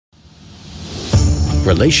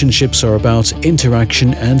Relationships are about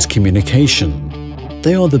interaction and communication.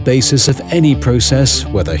 They are the basis of any process,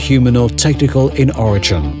 whether human or technical in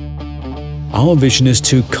origin. Our vision is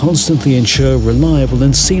to constantly ensure reliable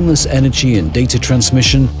and seamless energy and data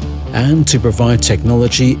transmission, and to provide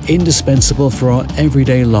technology indispensable for our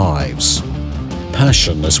everyday lives.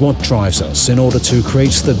 Passion is what drives us in order to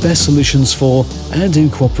create the best solutions for and in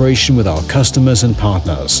cooperation with our customers and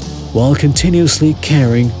partners, while continuously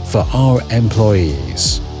caring for our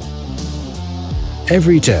employees.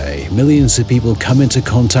 Every day, millions of people come into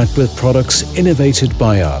contact with products innovated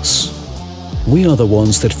by us. We are the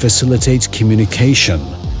ones that facilitate communication,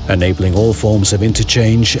 enabling all forms of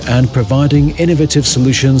interchange and providing innovative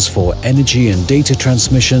solutions for energy and data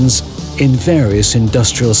transmissions in various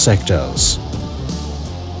industrial sectors.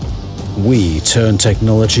 We turn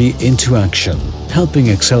technology into action, helping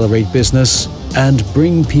accelerate business and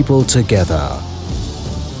bring people together.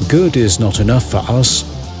 Good is not enough for us.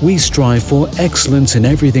 We strive for excellence in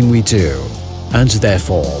everything we do, and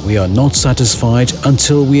therefore we are not satisfied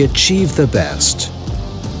until we achieve the best.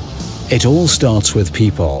 It all starts with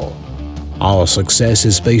people. Our success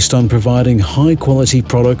is based on providing high-quality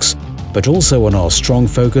products, but also on our strong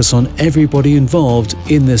focus on everybody involved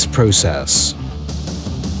in this process.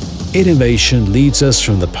 Innovation leads us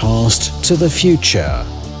from the past to the future.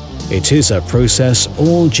 It is a process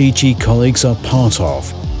all GG colleagues are part of,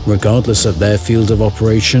 regardless of their field of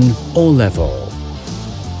operation or level.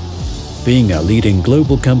 Being a leading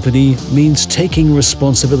global company means taking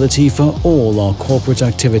responsibility for all our corporate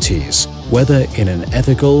activities, whether in an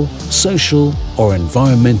ethical, social, or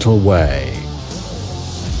environmental way.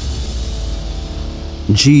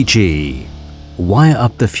 GG. Wire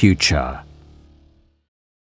up the future.